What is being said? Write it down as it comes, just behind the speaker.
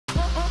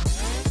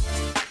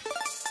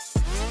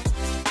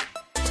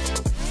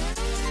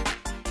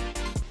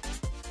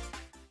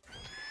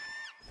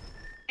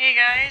Hey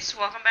guys,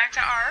 welcome back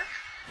to ARK.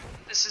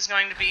 This is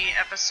going to be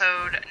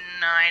episode 9,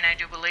 I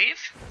do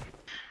believe.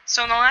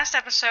 So in the last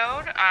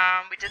episode,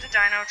 we did the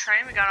dino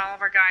train. We got all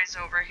of our guys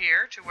over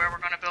here to where we're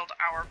going to build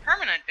our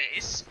permanent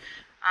base.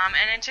 And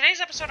in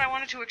today's episode, I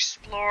wanted to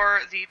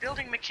explore the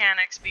building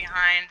mechanics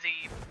behind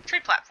the tree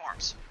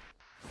platforms.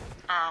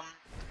 I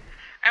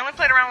only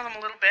played around with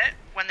them a little bit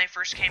when they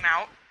first came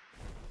out,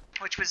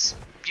 which was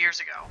years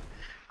ago.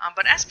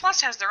 But S Plus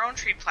has their own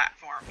tree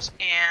platforms,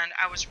 and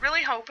I was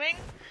really hoping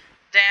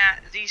that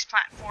these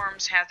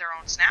platforms had their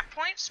own snap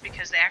points,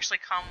 because they actually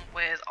come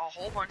with a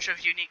whole bunch of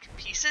unique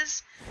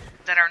pieces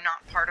that are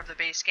not part of the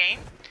base game.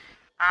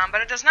 But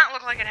it does not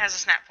look like it has a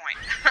snap point.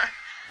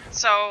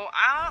 So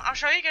I'll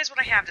show you guys what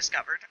I have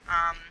discovered.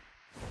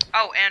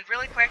 Oh, and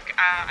really quick,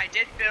 I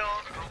did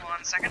build... Oh, hold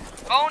on a second.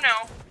 Oh,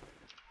 no.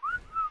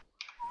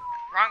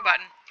 Wrong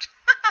button.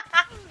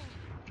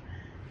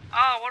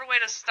 Oh, what a way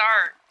to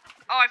start.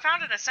 Oh, I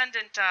found an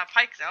ascendant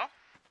pike, though.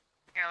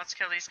 Here, let's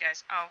kill these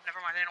guys. Oh, never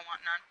mind, I don't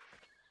want none.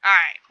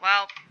 Alright,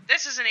 well,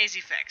 this is an easy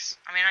fix.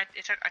 I mean,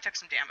 I took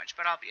some damage,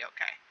 but I'll be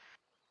okay.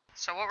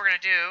 So what we're going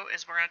to do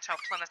is we're going to tell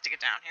Plymouth to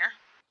get down here.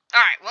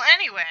 Alright, well,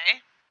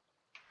 anyway,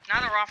 now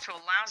that we're off to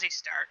a lousy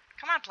start.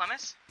 Come on,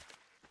 Plymouth.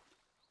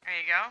 There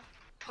you go.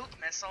 Poop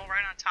missile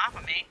right on top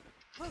of me.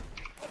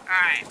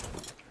 Alright.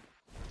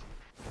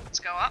 Let's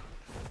go up.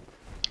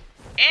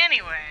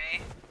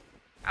 Anyway,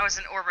 I was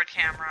in orbit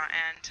camera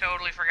and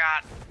totally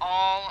forgot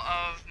all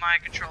of my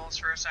controls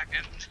for a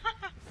second.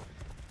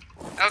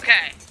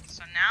 Okay,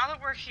 so now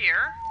that we're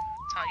here,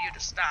 I'll tell you to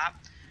stop.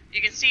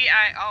 You can see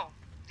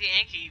the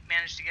Yankee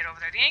managed to get over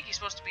there. The Yankee's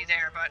supposed to be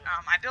there, but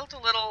I built a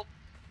little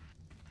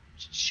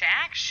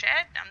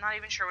shed? I'm not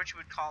even sure what you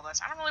would call this.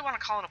 I don't really want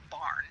to call it a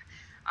barn.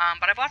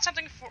 But I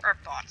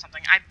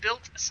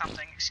built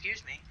something,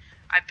 excuse me.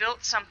 I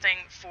built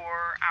something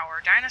for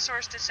our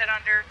dinosaurs to sit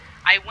under.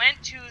 I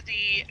went to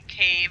the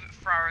cave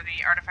for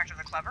the Artifact of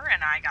the Clever,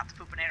 and I got the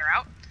Poopinator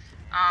out.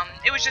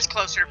 It was just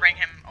closer to bring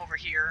him over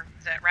here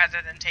rather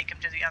than take him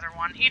to the other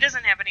one. He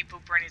doesn't have any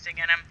poop or anything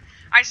in him.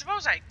 I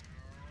suppose I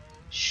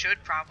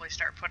should probably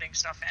start putting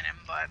stuff in him,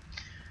 but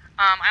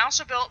I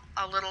also built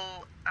a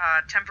little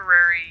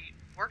temporary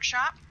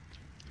workshop,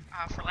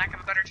 for lack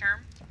of a better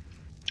term.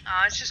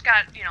 It's just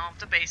got, you know,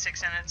 the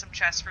basics in it, some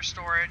chests for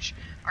storage,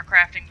 our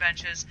crafting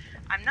benches.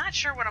 I'm not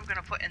sure what I'm going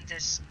to put in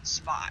this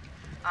spot.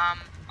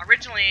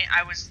 Originally,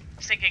 I was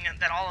thinking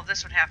that all of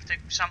this would have to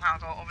somehow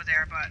go over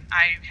there, but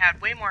I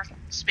had way more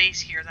space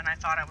here than I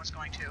thought I was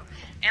going to.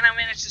 And I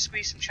managed to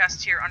squeeze some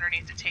chests here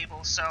underneath the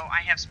table, so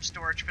I have some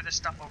storage for this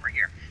stuff over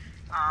here.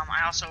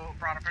 I also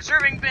brought a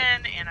preserving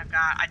bin, and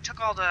I took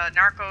all the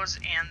narco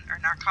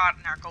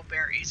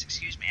berries,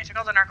 excuse me. I took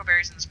all the narco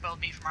berries and the spoiled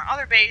meat from our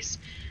other base,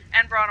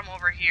 and brought them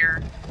over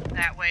here.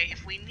 That way,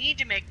 if we need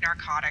to make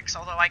narcotics,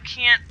 although I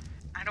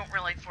don't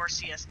really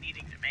foresee us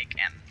needing to make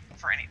them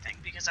for anything,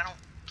 because I don't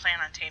plan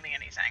on taming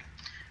anything.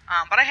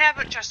 But I have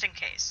it just in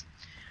case.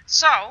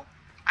 So,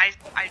 I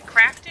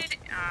crafted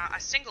a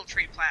single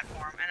tree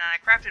platform, and I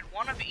crafted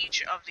one of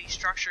each of the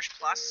Structures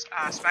Plus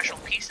special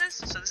pieces.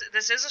 So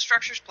this is a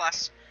Structures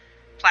Plus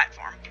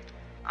platform.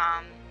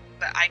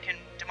 But I can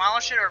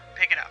demolish it or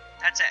pick it up.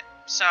 That's it.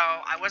 So,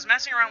 I was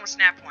messing around with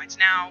snap points.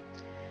 Now,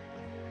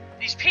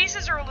 these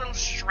pieces are a little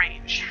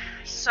strange.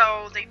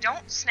 So, they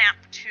don't snap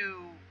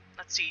to...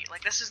 Let's see,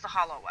 like this is the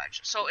hollow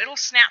wedge. So, it'll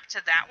snap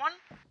to that one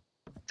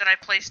that I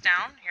placed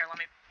down. Here, let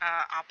me...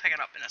 I'll pick it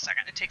up in a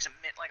second. It takes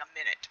like a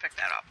minute to pick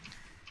that up.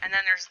 And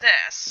then there's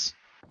this.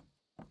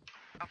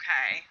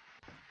 Okay.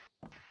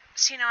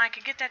 See, now I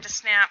could get that to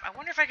snap. I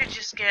wonder if I could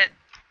just get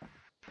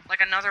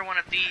like another one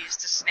of these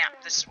to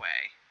snap this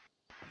way.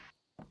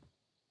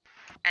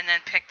 And then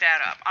pick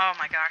that up. Oh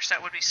my gosh,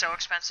 that would be so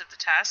expensive to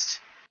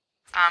test.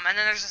 And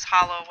then there's this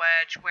hollow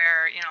wedge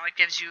where, you know, it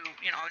gives you,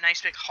 you know, a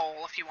nice big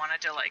hole if you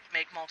wanted to, like,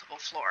 make multiple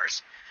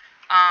floors.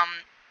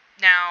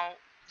 Now,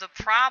 the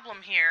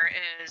problem here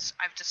is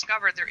I've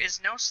discovered there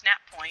is no snap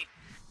point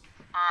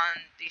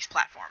on these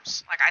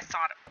platforms, like I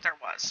thought there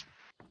was.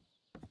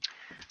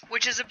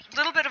 Which is a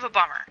little bit of a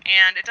bummer,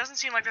 and it doesn't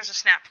seem like there's a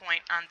snap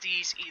point on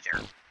these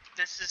either.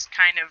 This is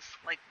kind of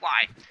like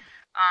why.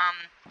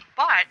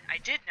 But I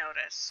did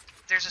notice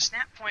there's a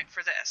snap point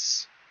for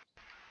this,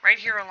 right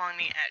here along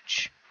the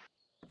edge.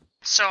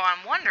 So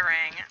I'm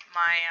wondering,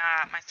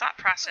 my thought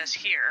process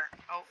here...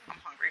 Oh, I'm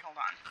hungry, hold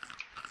on.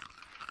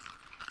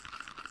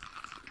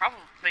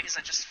 Probably because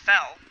I just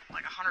fell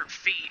like 100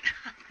 feet.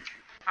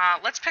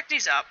 Let's pick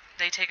these up.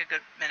 They take a good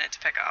minute to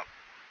pick up.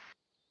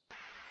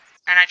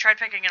 And I tried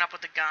picking it up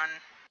with the gun.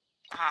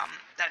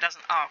 That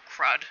doesn't... Oh,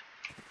 crud.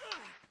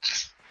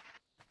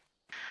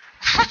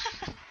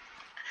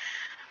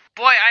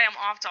 Boy, I am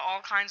off to all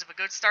kinds of a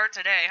good start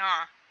today,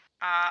 huh?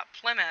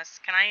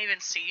 Plymouth, can I even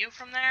see you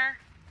from there?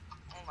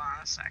 Hold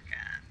on a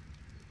second.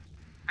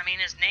 I mean,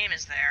 his name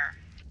is there.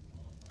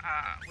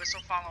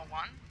 Whistle follow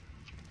 1.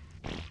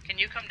 Can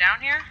you come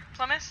down here,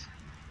 Plymouth?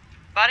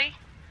 Buddy?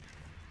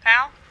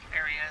 Pal?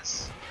 There he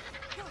is.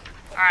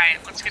 Alright,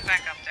 let's get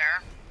back up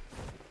there.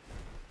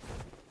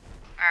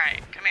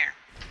 Alright, come here.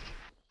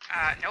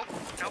 Nope.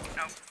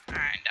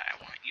 Alright, I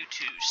want you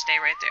to stay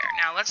right there.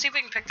 Now, let's see if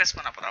we can pick this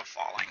one up without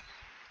falling.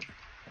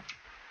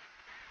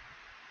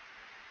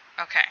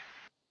 Okay.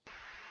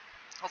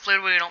 Hopefully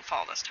we don't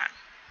fall this time.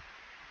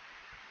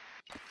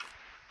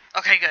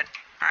 Okay, good.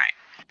 Alright.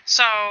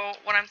 So,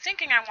 what I'm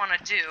thinking I want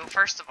to do,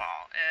 first of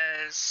all,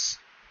 is...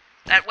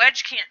 that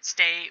wedge can't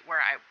stay where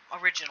I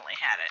originally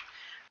had it.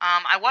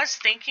 I was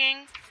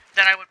thinking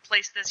that I would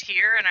place this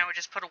here, and I would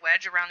just put a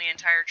wedge around the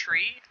entire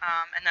tree,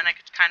 and then I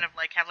could kind of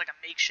like have like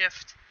a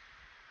makeshift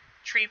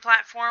tree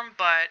platform,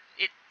 but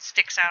it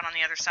sticks out on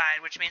the other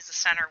side, which means the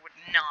center would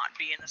not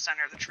be in the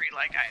center of the tree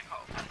like I had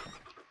hoped.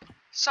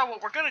 So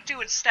what we're going to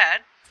do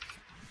instead,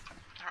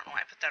 I don't know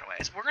why I put that away,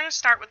 is we're going to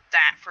start with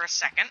that for a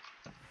second.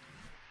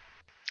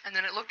 And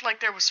then it looked like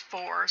there was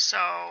 4,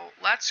 so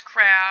let's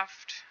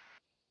craft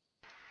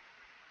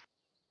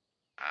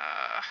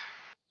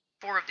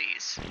 4 of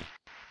these.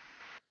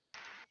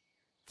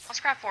 Let's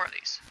craft 4 of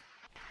these.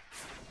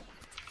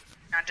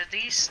 Now, do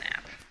these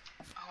snap?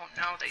 Oh,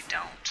 no, they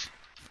don't.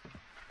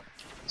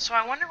 So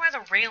I wonder why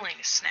the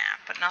railings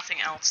snap, but nothing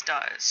else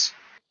does.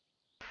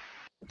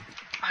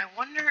 I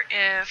wonder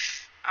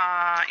if,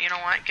 you know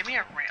what? Give me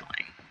a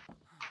railing.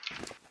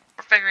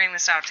 We're figuring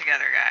this out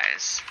together,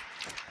 guys.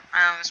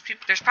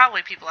 There's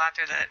probably people out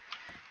there that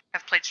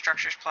have played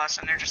Structures Plus,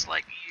 and they're just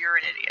like, you're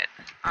an idiot.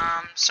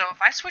 So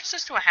if I switch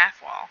this to a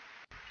half wall,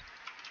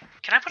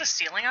 can I put a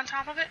ceiling on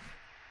top of it?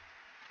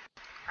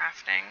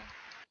 Crafting.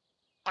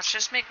 Let's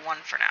just make 1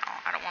 for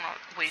now. I don't want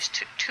to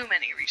waste too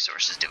many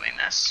resources doing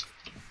this.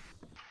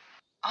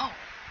 Oh.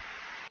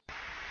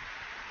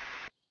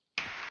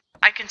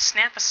 I can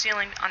snap a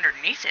ceiling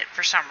underneath it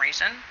for some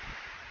reason.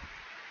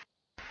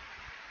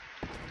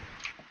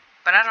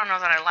 But I don't know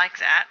that I like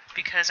that,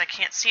 because I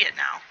can't see it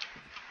now.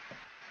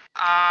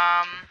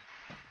 I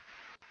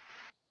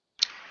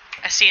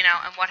see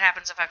now, and what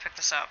happens if I pick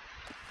this up?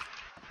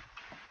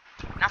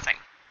 Nothing.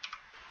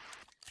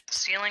 The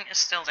ceiling is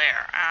still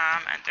there,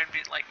 and there'd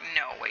be, like,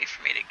 no way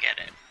for me to get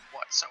it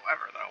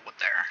whatsoever, though, would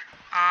there?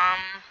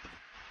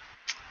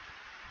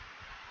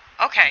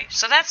 Okay,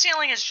 so that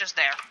ceiling is just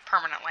there,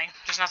 permanently.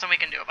 There's nothing we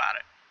can do about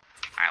it.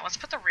 Alright, let's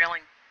put the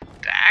railing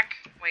back.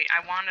 Wait,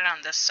 I want it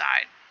on this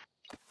side.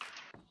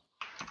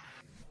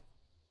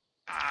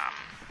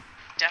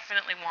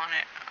 Definitely want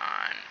it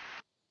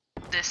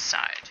on this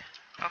side.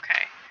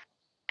 Okay.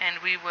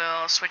 And we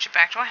will switch it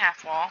back to a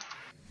half wall.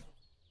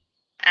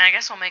 And I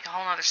guess we'll make a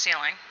whole nother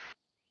ceiling.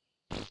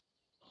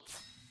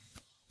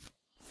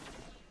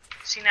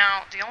 See,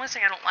 now, the only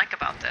thing I don't like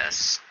about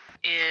this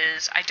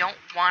is I don't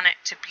want it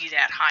to be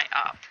that high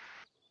up.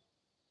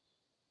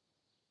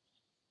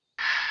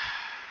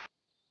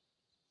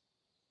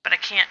 But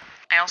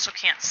I also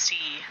can't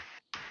see.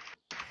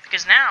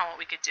 Because now what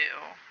we could do...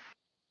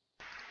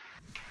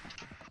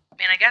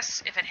 I mean, I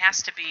guess if it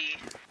has to be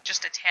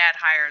just a tad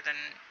higher than,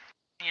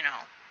 you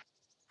know,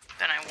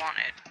 than I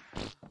wanted.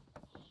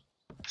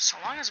 So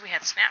long as we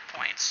had snap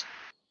points.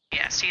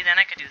 Yeah, see, then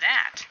I could do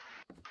that.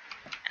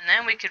 And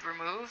then we could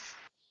remove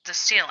the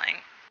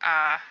ceiling.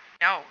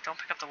 No, don't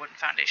pick up the wooden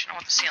foundation. I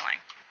want the ceiling.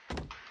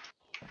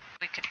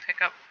 We can't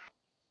pick up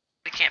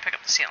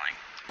the ceiling.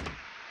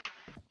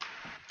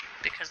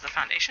 Because the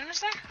foundation is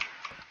there?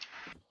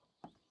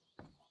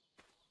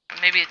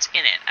 Maybe it's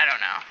in it, I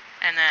don't know.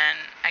 And then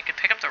I could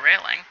pick up the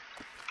railing.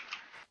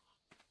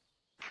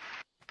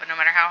 But no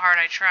matter how hard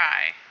I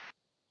try...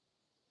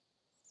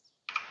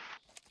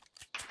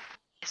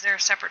 Is there a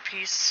separate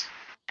piece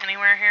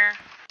anywhere here?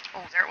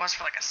 Oh, there it was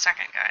for like a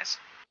second, guys.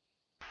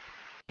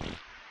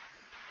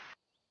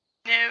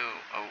 No.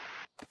 Oh,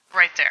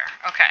 right there.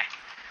 Okay.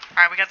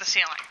 Alright, we got the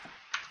ceiling.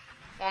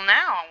 Well,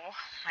 now,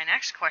 my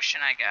next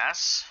question, I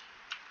guess,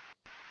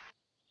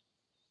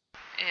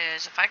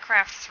 is if I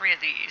craft 3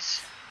 of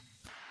these...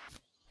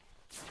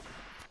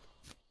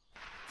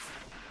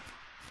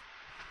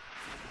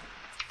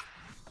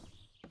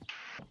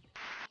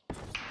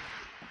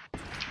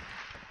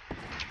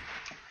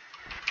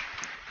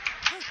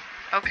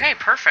 Okay,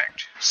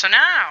 perfect. So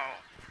now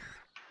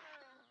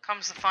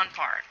comes the fun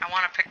part. I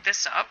want to pick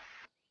this up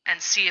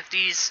and see if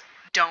these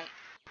don't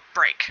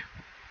break.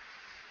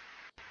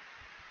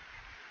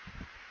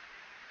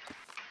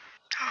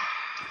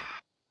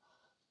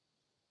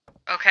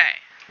 Okay.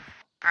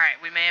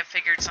 Alright, we may have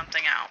figured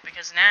something out,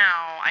 because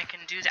now I can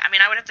do that. I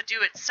mean, I would have to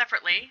do it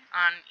separately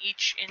on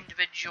each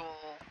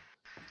individual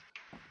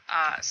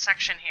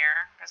section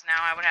here, because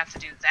now I would have to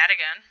do that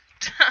again.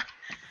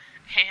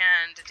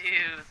 And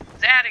do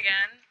that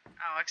again.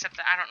 Oh, except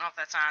that I don't know if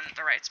that's on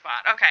the right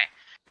spot. Okay.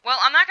 Well,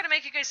 I'm not going to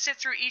make you guys sit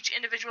through each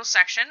individual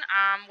section.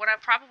 What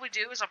I'll probably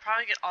do is I'll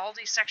probably get all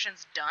these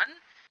sections done,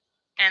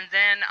 and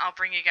then I'll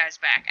bring you guys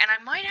back. And I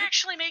might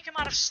actually make them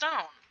out of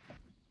stone.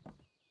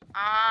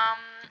 I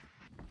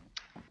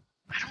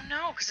don't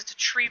know, because it's a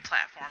tree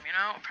platform, you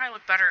know? It'll probably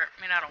look better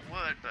made out of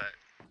wood, but...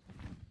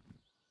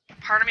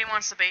 Part of me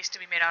wants the base to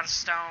be made out of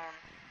stone.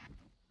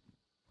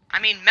 I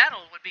mean,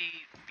 metal would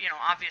be, you know,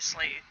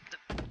 obviously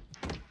a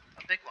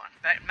big one.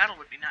 Metal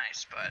would be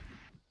nice, but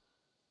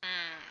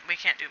We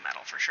can't do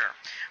metal for sure.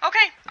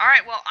 Okay,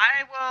 alright, well,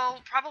 I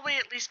will probably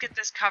at least get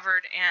this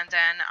covered, and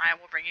then I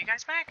will bring you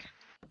guys back.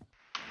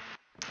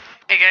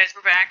 Hey guys,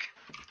 we're back.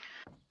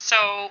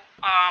 So,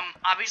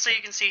 obviously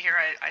you can see here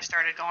I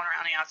started going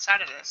around the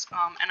outside of this,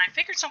 and I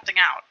figured something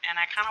out, and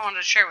I kind of wanted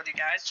to share with you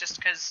guys, just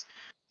because,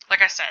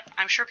 like I said,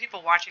 I'm sure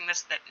people watching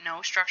this that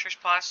know Structures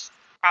Plus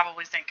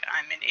probably think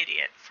I'm an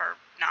idiot for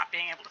not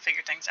being able to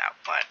figure things out,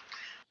 but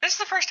this is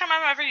the first time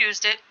I've ever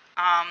used it,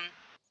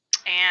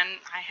 and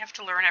I have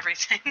to learn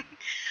everything.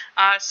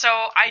 So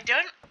I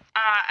don't,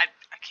 I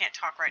can't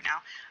talk right now.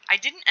 I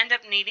didn't end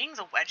up needing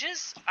the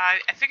wedges. I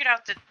figured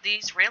out that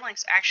these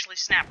railings actually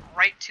snap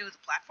right to the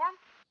platform.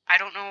 I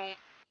don't know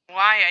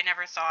why I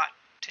never thought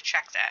to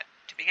check that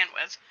to begin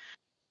with.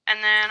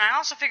 And then I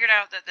also figured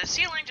out that the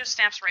ceiling just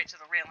snaps right to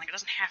the railing. It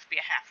doesn't have to be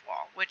a half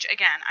wall, which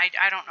again,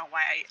 I don't know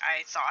why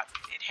I thought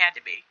it had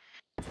to be.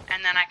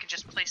 And then I can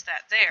just place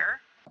that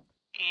there,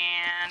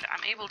 and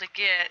I'm able to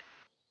get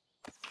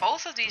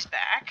both of these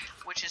back,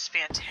 which is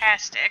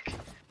fantastic.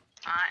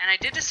 And I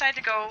did decide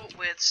to go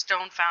with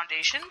stone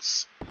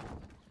foundations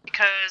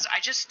because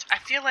I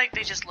feel like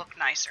they just look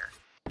nicer.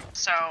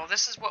 So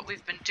this is what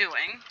we've been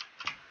doing.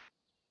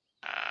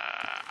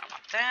 I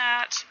want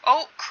that.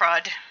 Oh,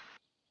 crud.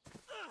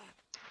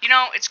 You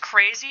know, it's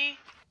crazy.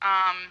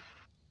 I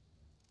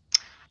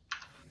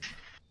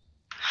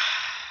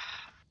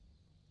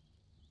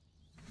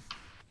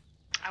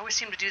always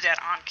seem to do that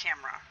on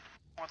camera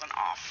more than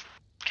off.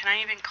 Can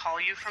I even call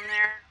you from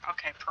there?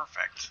 Okay,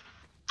 perfect.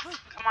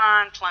 Come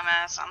on,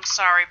 Plymouth. I'm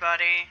sorry,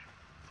 buddy.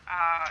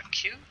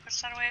 Q?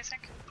 What's that way, I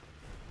think?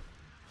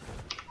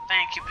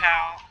 Thank you,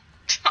 pal.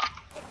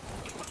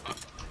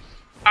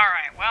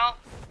 Alright, well,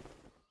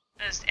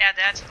 just add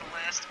that to the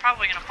list.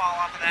 Probably gonna fall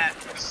off of that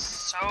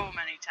so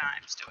many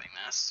times doing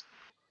this.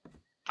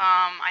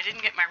 I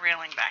didn't get my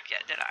railing back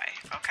yet, did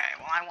I? Okay,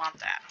 well, I want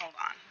that. Hold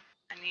on.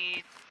 I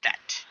need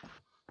that.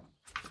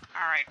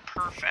 Alright,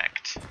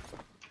 perfect.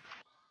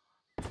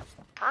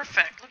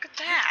 Perfect, look at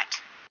that!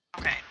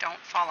 Okay, don't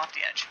fall off the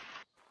edge.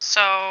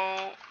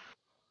 So,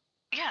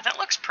 yeah, that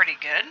looks pretty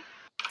good.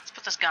 Let's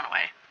put this gun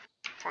away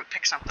before we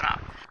pick something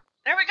up.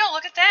 There we go,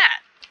 look at that!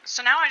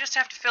 So now I just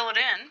have to fill it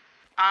in,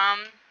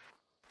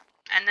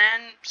 and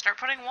then start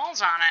putting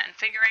walls on it and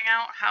figuring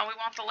out how we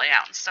want the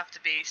layout and stuff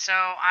to be. So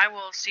I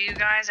will see you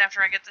guys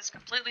after I get this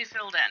completely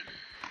filled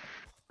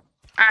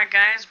in. Alright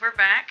guys, we're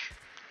back.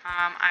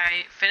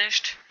 I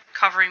finished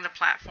covering the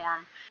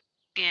platform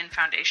in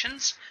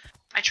foundations.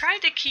 I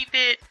tried to keep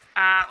it,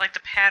 like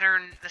the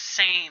pattern the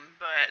same,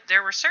 but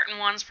there were certain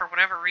ones for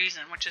whatever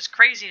reason, which is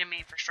crazy to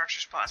me for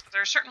Structures Plus, but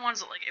there are certain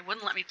ones that like it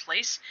wouldn't let me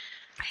place.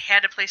 I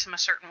had to place them a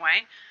certain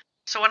way.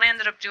 So what I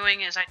ended up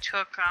doing is I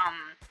took,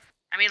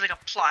 I made like a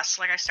plus,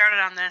 like I started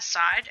on this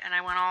side, and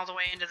I went all the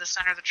way into the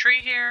center of the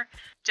tree here,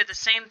 did the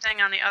same thing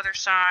on the other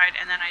side,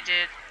 and then I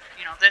did,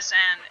 you know, this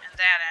end and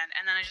that end,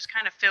 and then I just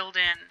kind of filled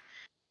in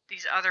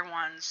these other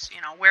ones,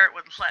 you know, where it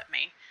would let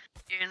me.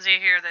 You can see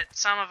here that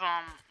some of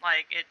them,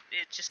 like, it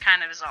just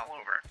kind of is all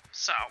over.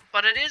 So,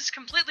 but it is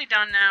completely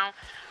done now.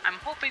 I'm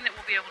hoping that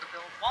we'll be able to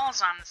build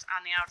walls on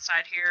the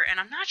outside here, and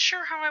I'm not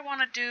sure how I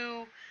want to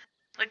do,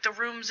 like, the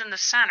rooms in the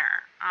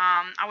center.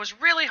 I was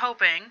really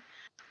hoping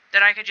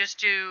that I could just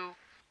do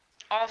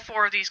all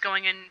four of these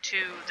going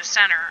into the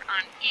center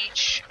on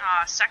each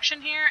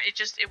section here.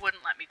 It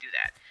wouldn't let me do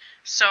that.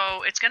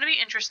 So it's going to be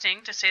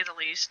interesting, to say the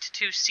least,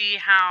 to see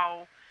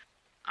how,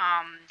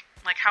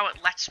 like, how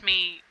it lets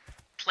me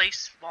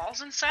place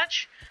walls and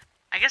such.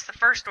 I guess the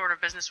first order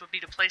of business would be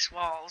to place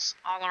walls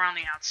all around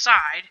the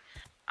outside.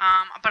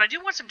 But I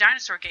do want some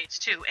dinosaur gates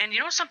too. And you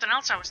know something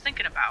else I was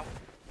thinking about?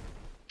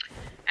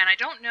 And I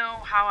don't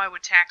know how I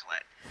would tackle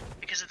it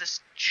because of this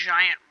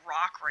giant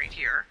rock right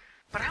here.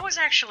 But I was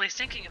actually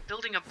thinking of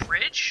building a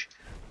bridge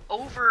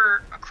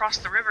over across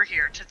the river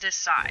here to this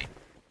side.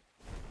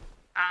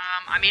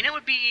 I mean, it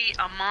would be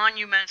a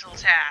monumental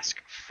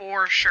task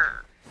for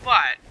sure.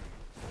 But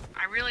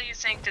I really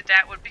think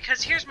that would,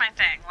 because here's my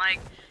thing, like,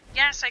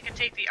 yes, I can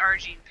take the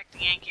RG and pick the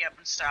Yankee up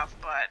and stuff,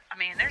 but, I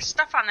mean, there's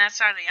stuff on that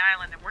side of the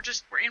island, and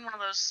we're in one of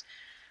those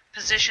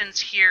positions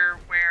here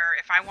where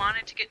if I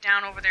wanted to get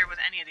down over there with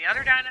any of the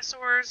other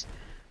dinosaurs,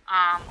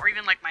 or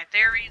even, like, my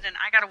Theory, then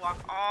I gotta walk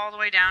all the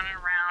way down and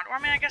around, or,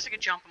 I mean, I guess I could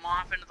jump them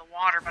off into the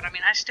water, but, I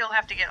mean, I still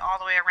have to get all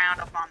the way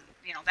around up on,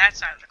 you know, that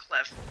side of the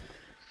cliff.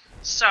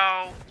 So,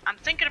 I'm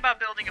thinking about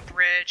building a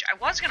bridge. I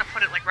was gonna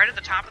put it, like, right at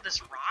the top of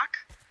this rock,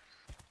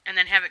 and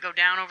then have it go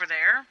down over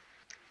there.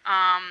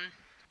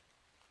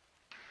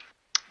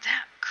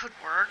 That could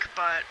work,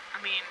 but,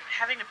 I mean,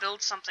 having to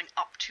build something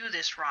up to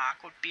this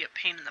rock would be a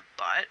pain in the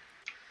butt.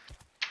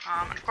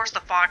 And of course the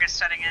fog is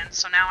setting in,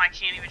 so now I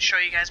can't even show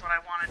you guys what I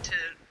wanted to,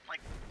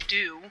 like,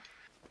 do.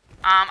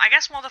 I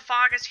guess while the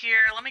fog is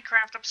here, let me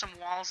craft up some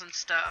walls and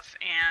stuff,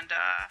 and,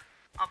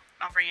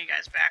 I'll bring you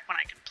guys back when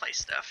I can place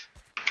stuff.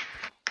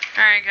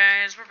 Alright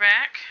guys, we're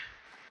back.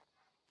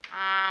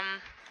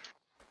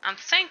 I'm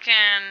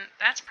thinking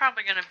that's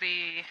probably going to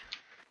be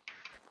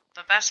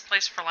the best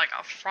place for, like,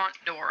 a front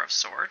door of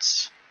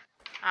sorts.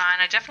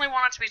 And I definitely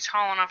want it to be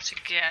tall enough to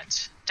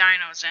get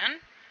dinos in.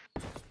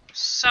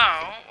 So,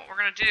 what we're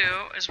going to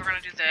do is we're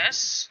going to do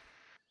this.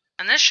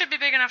 And this should be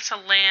big enough to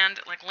land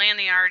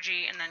the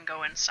RG and then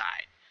go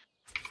inside.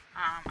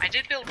 I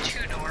did build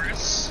 2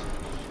 doors.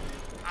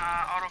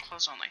 Auto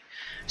close only.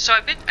 So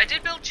I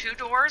did build 2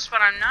 doors,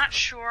 but I'm not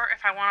sure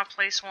if I want to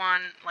place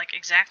one, like,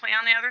 exactly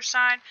on the other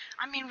side.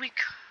 I mean, we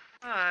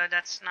could.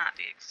 That's not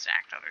the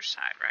exact other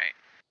side, right?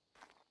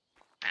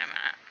 Wait a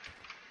minute.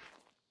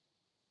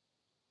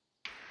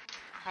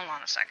 Hold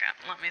on a second.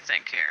 Let me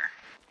think here.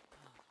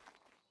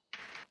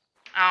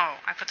 Oh,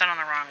 I put that on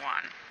the wrong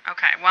one.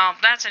 Okay, well,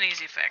 that's an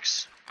easy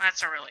fix.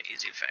 That's a really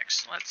easy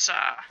fix. Let's,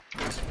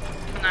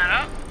 open that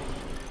up.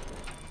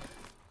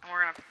 And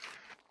we're gonna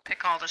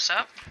pick all this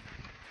up.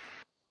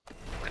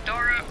 Pick the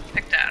door up,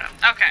 pick that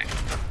up. Okay.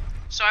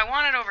 So I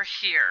want it over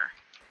here.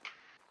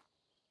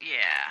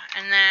 Yeah,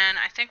 and then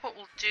I think what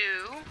we'll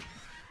do...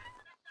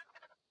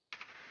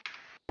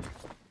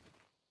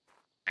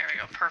 There we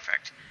go,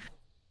 perfect.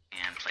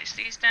 And place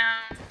these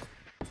down.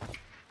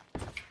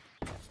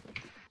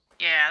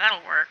 Yeah,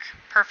 that'll work.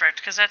 Perfect,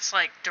 because that's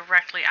like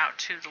directly out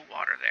to the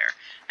water there.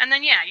 And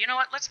then, yeah, you know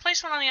what? Let's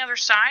place one on the other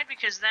side,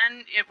 because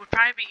then it would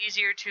probably be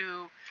easier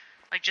to,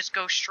 like, just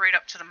go straight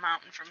up to the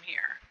mountain from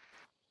here.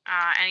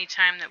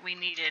 Anytime that we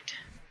needed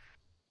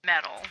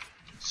metal.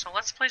 So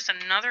let's place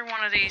another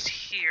one of these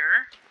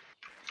here.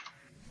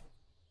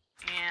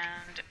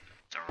 And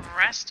the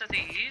rest of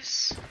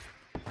these.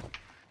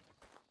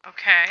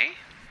 Okay.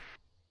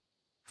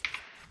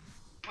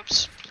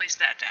 Whoops, place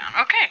that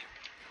down. Okay.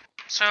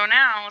 So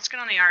now, let's get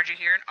on the RG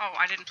here. Oh,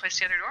 I didn't place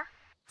the other door?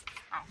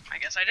 Oh, I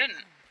guess I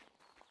didn't.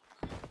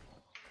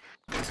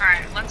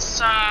 Alright, let's,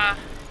 can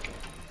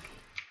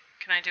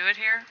I do it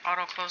here?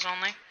 Auto close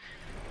only.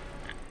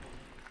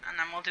 And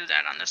then we'll do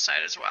that on this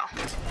side as well.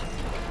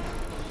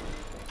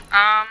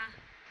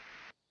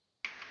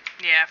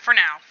 Yeah, for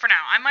now.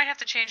 I might have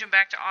to change them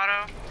back to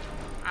auto.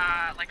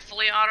 Like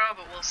fully auto,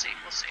 but we'll see.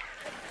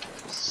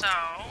 So,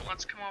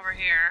 let's come over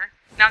here.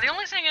 Now, the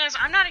only thing is,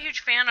 I'm not a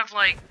huge fan of,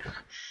 like,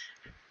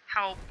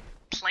 how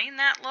plain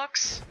that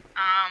looks.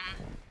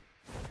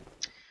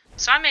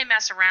 So I may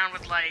mess around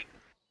with, like,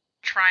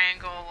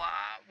 triangle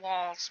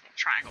walls,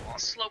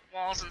 slope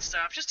walls and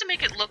stuff, just to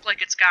make it look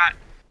like it's got,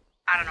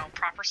 I don't know,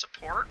 proper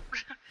support,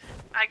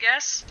 I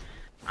guess.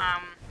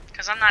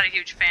 Because I'm not a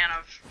huge fan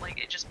of, like,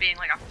 it just being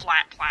like a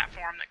flat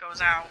platform that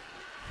goes out.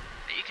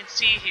 But you can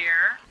see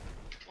here,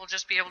 we'll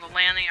just be able to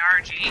land the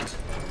RG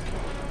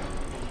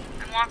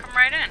and walk them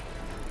right in.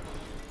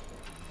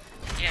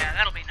 Yeah,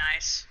 that'll be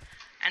nice.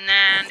 And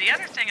then the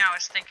other thing I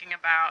was thinking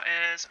about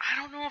is, I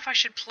don't know if I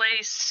should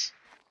place...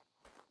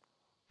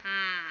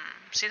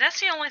 See, that's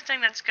the only thing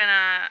that's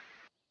gonna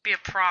be a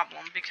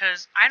problem,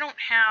 because I don't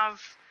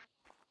have,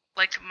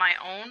 like, my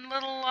own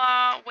little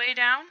way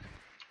down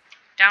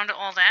to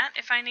all that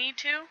if I need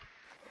to.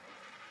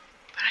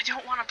 But I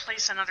don't want to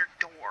place another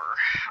door.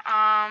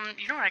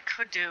 You know what I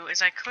could do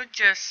is I could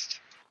just...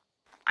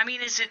 I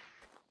mean,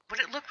 would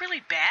it look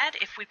really bad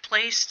if we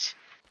placed,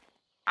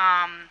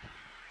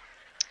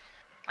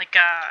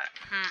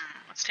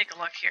 let's take a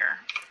look here.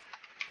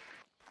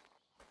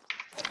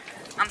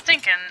 I'm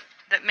thinking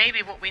that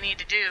maybe what we need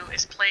to do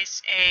is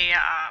place a,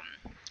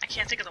 I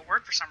can't think of the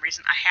word for some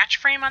reason, a hatch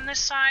frame on this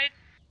side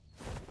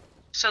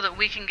so that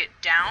we can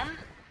get down.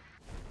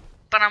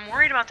 But I'm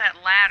worried about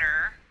that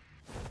ladder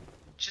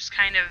just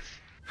kind of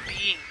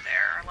being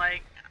there.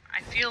 Like,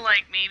 I feel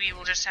like maybe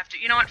we'll just have to,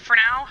 you know what, for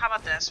now, how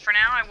about this? For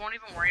now, I won't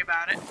even worry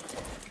about it.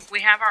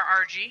 We have our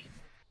RG.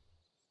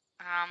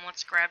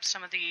 Let's grab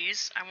some of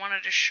these. I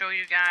wanted to show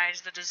you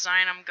guys the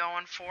design I'm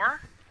going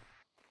for.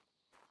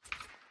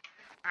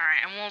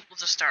 Alright, and we'll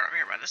just start over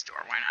here by this door,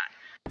 why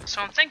not?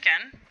 So I'm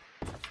thinking,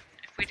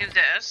 if we do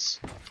this...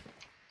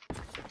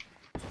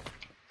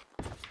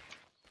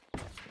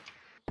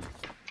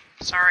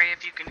 Sorry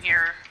if you can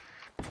hear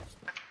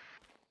the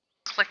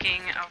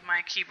clicking of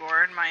my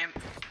keyboard, my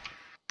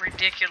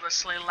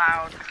ridiculously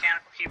loud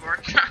mechanical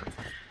keyboard.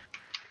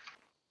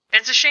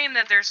 It's a shame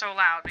that they're so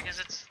loud, because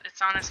it's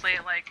honestly,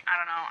 like, I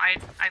don't know,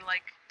 I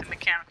like the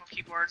mechanical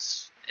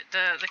keyboards.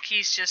 The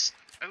keys just...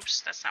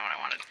 Oops, that's not what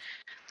I wanted.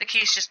 The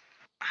keys just...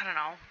 I don't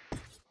know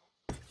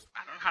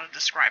how to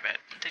describe it.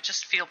 They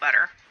just feel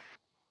better.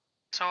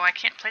 So I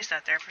can't place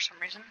that there for some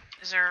reason.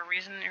 Is there a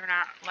reason you're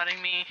not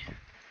letting me...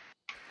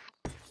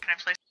 Can I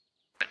place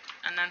it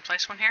and then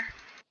place one here?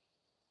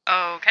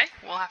 Okay,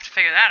 we'll have to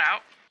figure that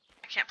out.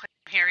 I can't place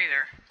one here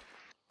either.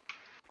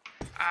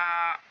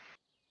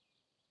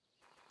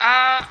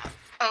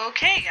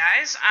 Okay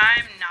guys,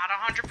 I'm not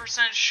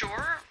 100%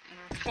 sure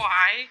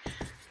why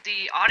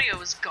the audio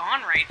is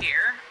gone right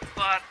here,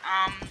 but,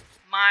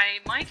 my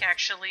mic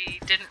actually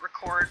didn't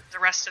record the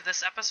rest of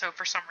this episode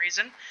for some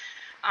reason.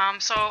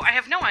 So I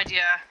have no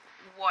idea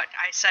what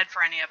I said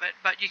for any of it,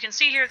 but you can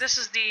see here, this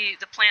is the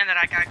plan that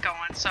I got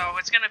going. So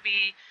it's going to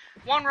be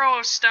 1 row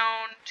of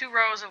stone, 2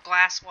 rows of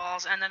glass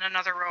walls, and then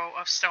another row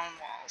of stone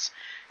walls.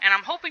 And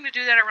I'm hoping to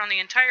do that around the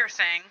entire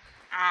thing.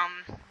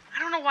 I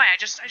don't know why, I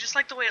just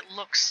like the way it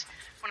looks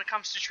when it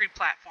comes to tree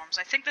platforms.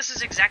 I think this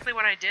is exactly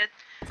what I did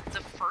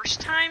the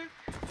first time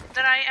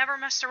that I ever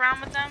messed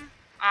around with them.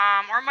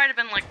 Or it might have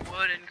been like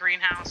wood and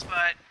greenhouse,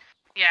 but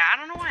yeah, I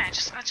don't know why.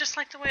 I just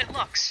like the way it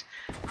looks.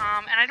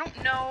 And I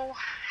don't know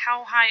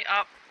how high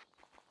up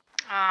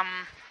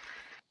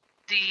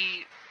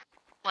the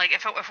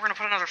if we're gonna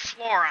put another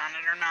floor on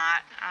it or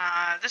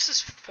not. This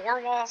is 4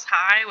 walls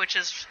high, which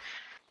is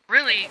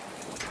really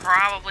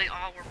probably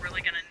all we're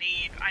really gonna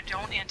need. I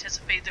don't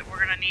anticipate that we're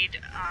gonna need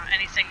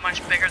anything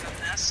much bigger than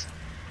this.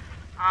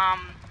 I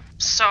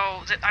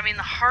mean,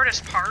 the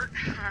hardest part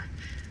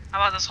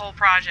about this whole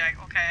project,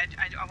 okay,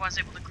 I was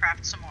able to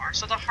craft some more.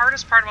 So the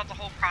hardest part about the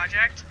whole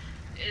project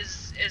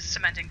is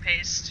cementing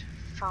paste,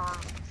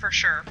 for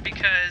sure,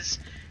 because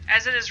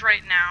as it is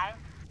right now,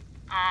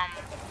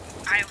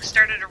 I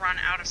started to run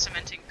out of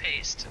cementing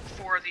paste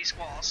for these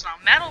walls. Now,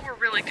 metal we're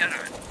really good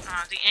on.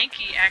 The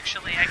Anki,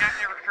 actually, I got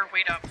her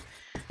weight up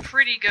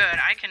pretty good.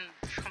 I can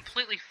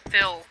completely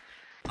fill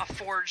a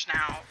forge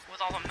now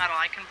with all the metal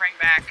I can bring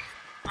back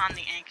on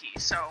the Anki.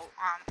 So,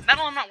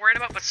 metal I'm not worried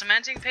about, but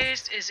cementing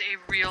paste is a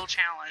real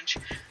challenge.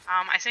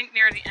 I think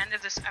near the end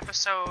of this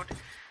episode,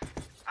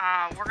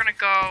 we're going to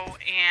go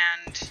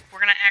and we're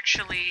going to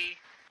actually...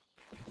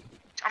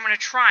 I'm going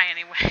to try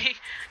anyway,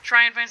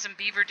 try and find some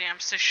beaver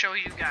dams to show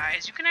you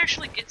guys. You can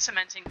actually get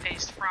cementing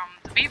paste from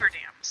the beaver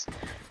dams.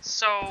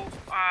 So,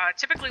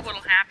 typically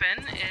what'll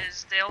happen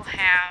is they'll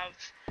have,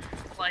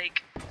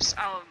 like,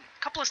 a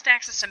couple of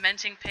stacks of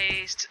cementing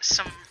paste,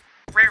 some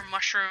rare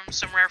mushrooms,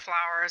 some rare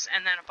flowers,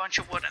 and then a bunch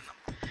of wood in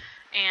them.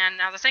 And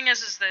now the thing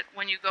is that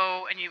when you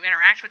go and you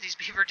interact with these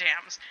beaver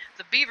dams,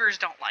 the beavers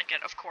don't like it,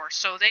 of course.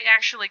 So they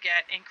actually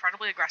get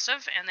incredibly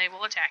aggressive and they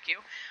will attack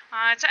you.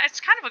 It's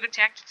kind of a good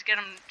tactic to get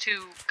them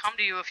to come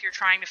to you if you're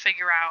trying to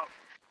figure out...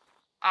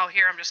 Oh,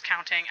 here I'm just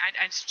counting.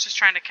 I'm just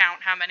trying to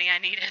count how many I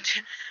needed.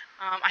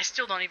 I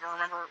still don't even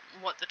remember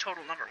what the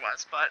total number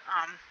was, but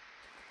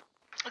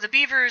the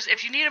beavers,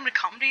 if you need them to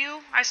come to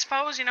you, I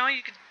suppose, you know,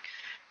 you could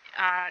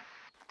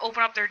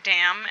open up their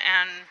dam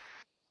and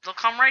they'll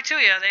come right to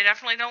you. They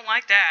definitely don't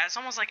like that. It's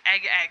almost like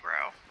egg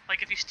aggro.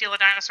 Like if you steal a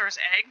dinosaur's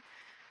egg,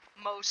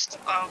 most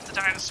of the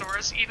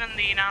dinosaurs, even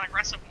the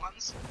non-aggressive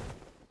ones,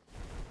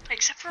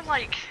 except for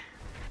like,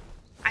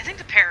 I think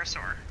the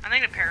parasaur. I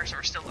think the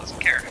parasaur still doesn't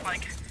care.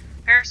 Like,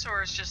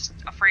 parasaur is just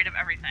afraid of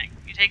everything.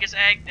 You take his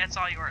egg, that's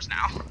all yours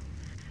now.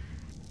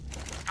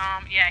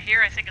 Yeah,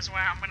 here I think is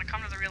where I'm going to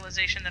come to the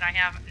realization that I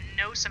have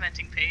no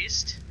cementing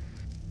paste,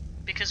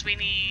 because we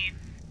need,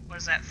 what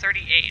is that,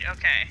 38,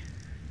 okay.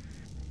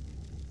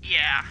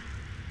 Yeah.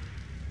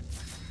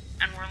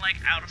 And we're like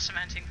out of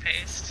cementing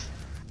paste.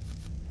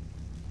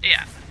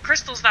 Yeah,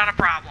 crystal's not a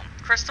problem.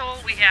 Crystal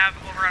we have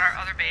over at our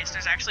other base,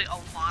 there's actually a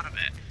lot of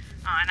it.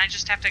 And I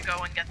just have to go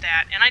and get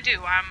that. And I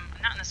do, I'm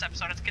not in this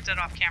episode, I have to get that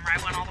off camera.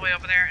 I went all the way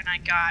over there and I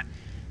got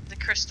the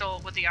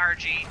crystal with the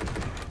RG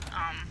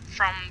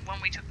from when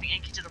we took the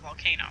Anki to the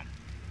volcano.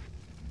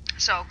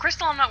 So,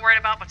 crystal I'm not worried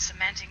about, but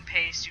cementing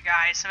paste, you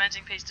guys.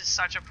 Cementing paste is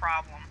such a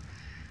problem.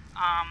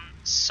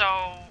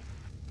 So,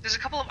 there's a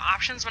couple of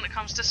options when it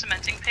comes to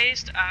cementing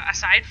paste,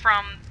 aside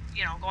from,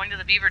 you know, going to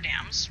the beaver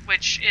dams,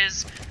 which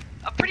is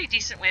a pretty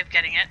decent way of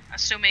getting it,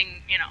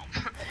 assuming, you know,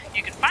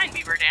 you can find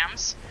beaver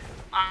dams.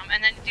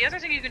 And then the other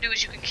thing you can do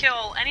is you can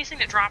kill anything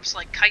that drops,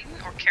 like, chitin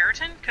or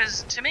keratin,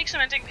 because to make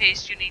cementing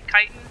paste you need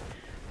chitin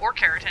or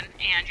keratin,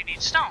 and you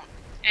need stone.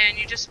 And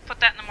you just put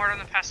that in the mortar and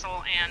the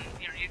pestle, and,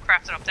 you know, you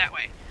craft it up that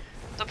way.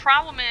 The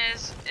problem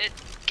is,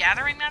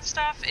 gathering that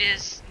stuff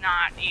is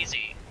not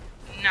easy.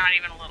 Not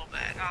even a little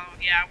bit.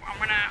 Yeah,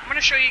 I'm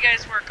gonna show you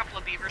guys where a couple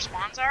of beaver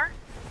spawns are.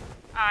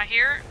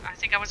 Here, I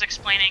think I was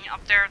explaining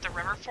up there at the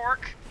river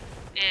fork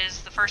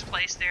is the first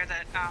place there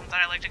that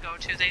I like to go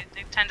to. They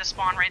tend to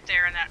spawn right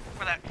there in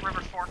where that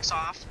river forks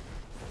off.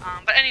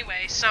 But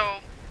anyway,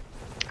 so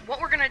what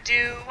we're gonna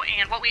do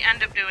and what we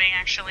end up doing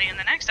actually in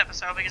the next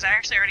episode, because I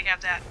actually already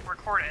have that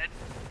recorded.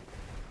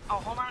 Oh,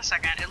 hold on a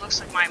second. It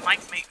looks like my mic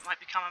might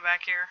be coming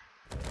back here.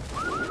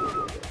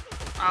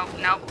 Oh,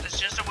 nope, it's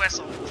just a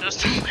whistle.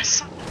 Just a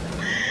whistle.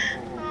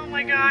 Oh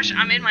my gosh,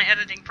 I'm in my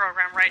editing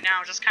program right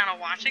now, just kind of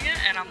watching it,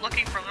 and I'm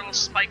looking for little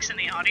spikes in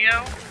the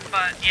audio,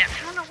 but yeah,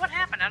 I don't know what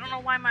happened. I don't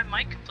know why my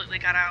mic completely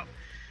got out.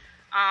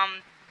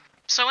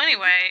 So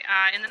anyway,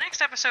 in the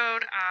next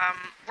episode,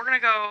 we're gonna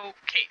go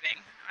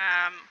caving.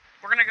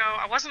 We're gonna go,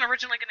 I wasn't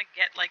originally gonna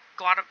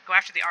go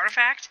after the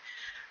artifact,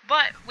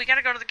 but we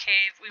gotta go to the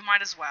cave, we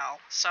might as well.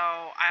 So,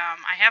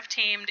 I have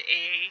tamed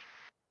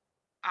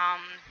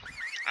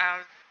I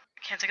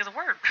can't think of the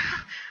word,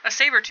 a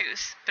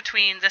saber-tooth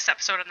between this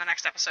episode and the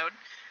next episode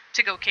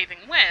to go caving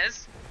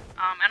with,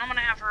 and I'm gonna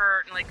have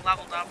her, like,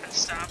 leveled up and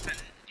stuff,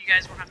 and you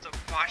guys won't have to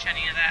watch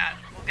any of that.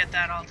 We'll get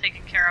that all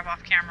taken care of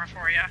off camera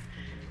for you.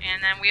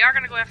 And then we are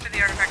gonna go after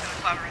the artifact of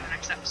the clever in the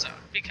next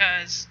episode,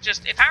 because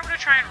just, if I were to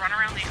try and run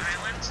around the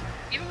island,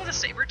 even with a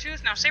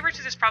saber-tooth, now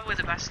saber-tooth is probably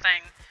the best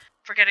thing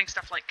for getting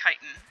stuff like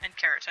chitin and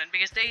keratin,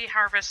 because they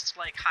harvest,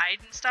 like, hide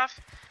and stuff.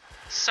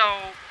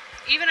 So,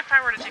 even if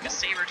I were to take a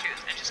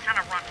saber-tooth and just kind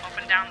of run up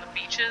and down the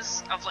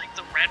beaches of, like,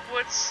 the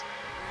redwoods,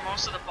 where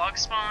most of the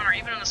bugs spawn, or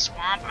even in the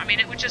swamp, I mean,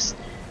 it would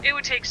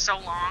take so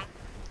long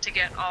to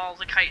get all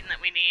the chitin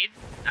that we need.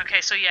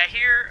 Okay, so yeah,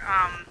 here,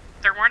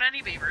 there weren't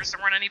any beavers,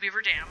 there weren't any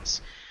beaver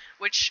dams,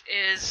 which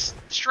is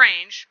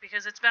strange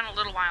because it's been a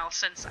little while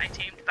since I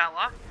tamed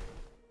Bella,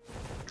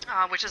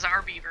 which is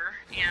our beaver,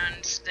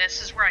 and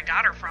this is where I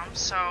got her from,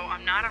 so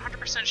I'm not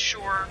 100%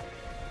 sure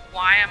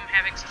why I'm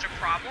having such a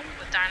problem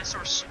with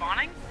dinosaurs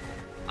spawning.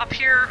 Up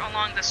here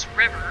along this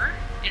river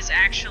is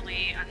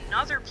actually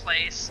another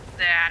place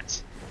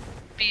that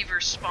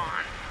beavers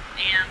spawn,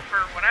 and for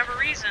whatever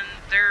reason,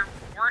 there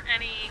weren't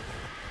any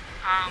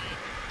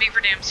beaver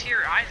dams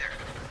here either.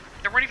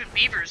 There weren't even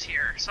beavers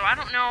here, so I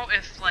don't know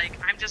if, like,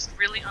 I'm just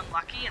really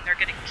unlucky and they're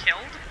getting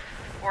killed,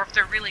 or if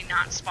they're really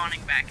not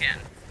spawning back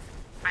in.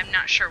 I'm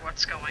not sure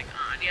what's going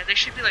on. Yeah, they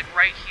should be, like,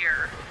 right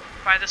here,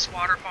 by this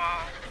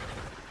waterfall,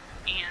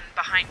 and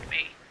behind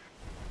me.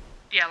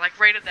 Yeah, like,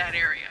 right at that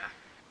area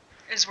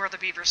is where the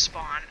beavers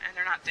spawn, and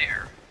they're not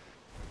there.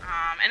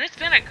 And it's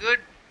been a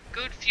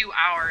good few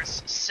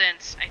hours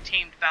since I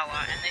tamed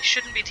Bella, and they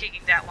shouldn't be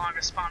taking that long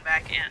to spawn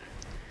back in.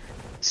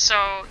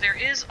 So there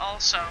is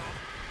also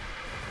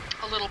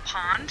a little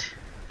pond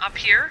up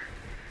here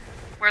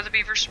where the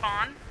beavers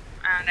spawn,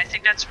 and I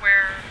think that's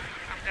where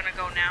I'm gonna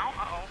go now.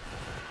 Uh-oh.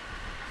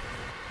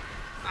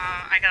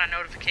 I got a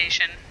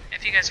notification.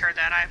 If you guys heard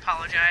that, I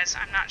apologize.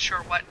 I'm not sure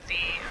what the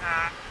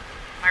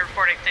my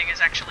recording thing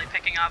is actually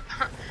picking up.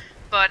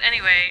 But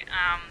anyway,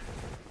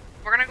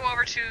 we're gonna go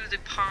over to the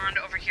pond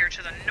over here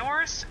to the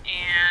north,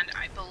 and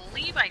I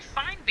believe I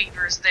find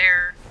beavers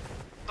there,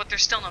 but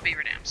there's still no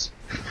beaver dams.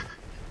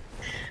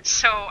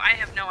 So I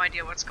have no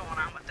idea what's going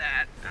on with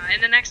that.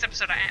 In the next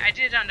episode, I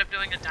did end up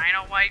doing a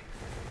dino wipe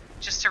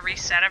just to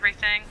reset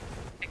everything,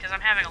 because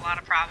I'm having a lot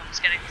of problems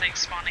getting things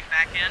spawning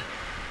back in.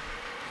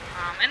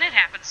 And it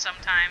happens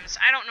sometimes.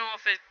 I don't know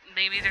if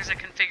maybe there's a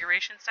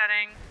configuration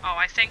setting. Oh,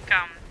 I think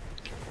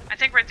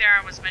right there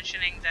I was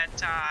mentioning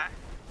that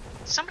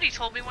somebody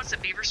told me once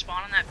that beavers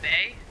spawn in that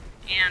bay,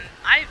 and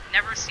I've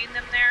never seen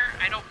them there.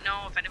 I don't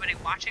know if anybody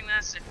watching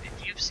this, if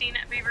you've seen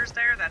beavers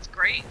there, that's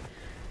great.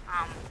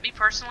 Me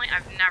personally,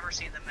 I've never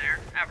seen them there,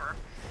 ever.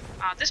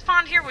 This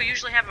pond here will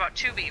usually have about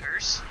 2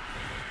 beavers,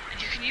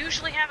 and you can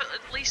usually have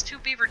at least 2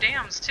 beaver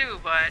dams too,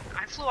 but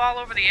I flew all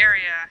over the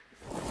area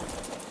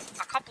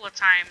a couple of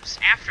times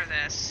after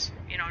this,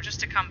 you know, just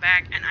to come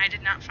back, and I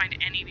did not find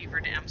any beaver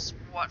dams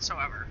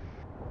whatsoever.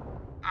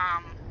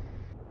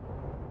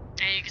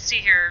 And you can see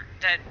here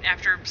that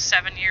after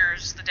 7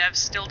 years, the devs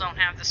still don't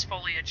have this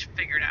foliage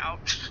figured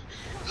out.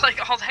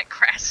 Like, all that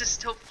grass is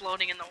still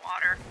floating in the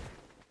water.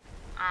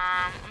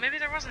 Maybe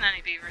there wasn't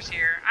any beavers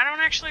here. I don't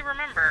actually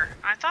remember.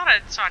 I thought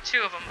I saw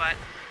 2 of them, but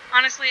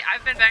honestly,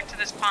 I've been back to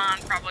this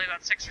pond probably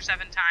about 6 or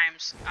 7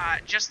 times,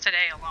 just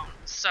today alone.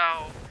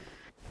 So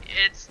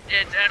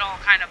it all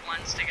kind of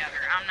blends together.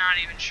 I'm not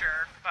even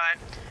sure, but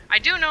I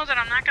do know that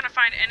I'm not going to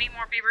find any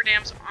more beaver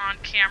dams on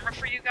camera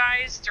for you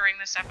guys during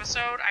this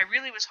episode. I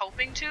really was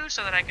hoping to,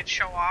 so that I could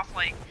show off,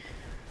 like,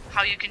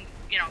 how you can,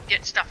 you know,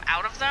 get stuff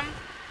out of them.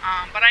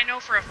 But I know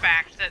for a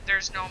fact that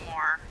there's no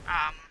more.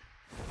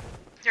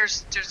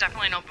 There's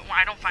definitely no.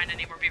 I don't find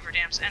any more beaver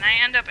dams, and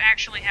I end up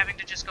actually having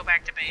to just go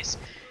back to base.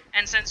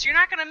 And since you're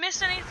not going to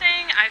miss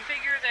anything, I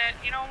figure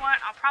that, you know what,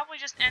 I'll probably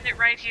just end it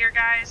right here,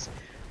 guys.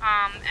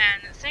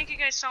 And thank you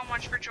guys so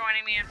much for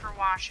joining me and for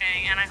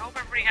watching, and I hope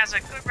everybody has a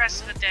good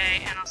rest of the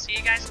day, and I'll see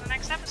you guys in the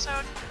next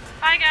episode.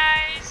 Bye,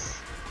 guys!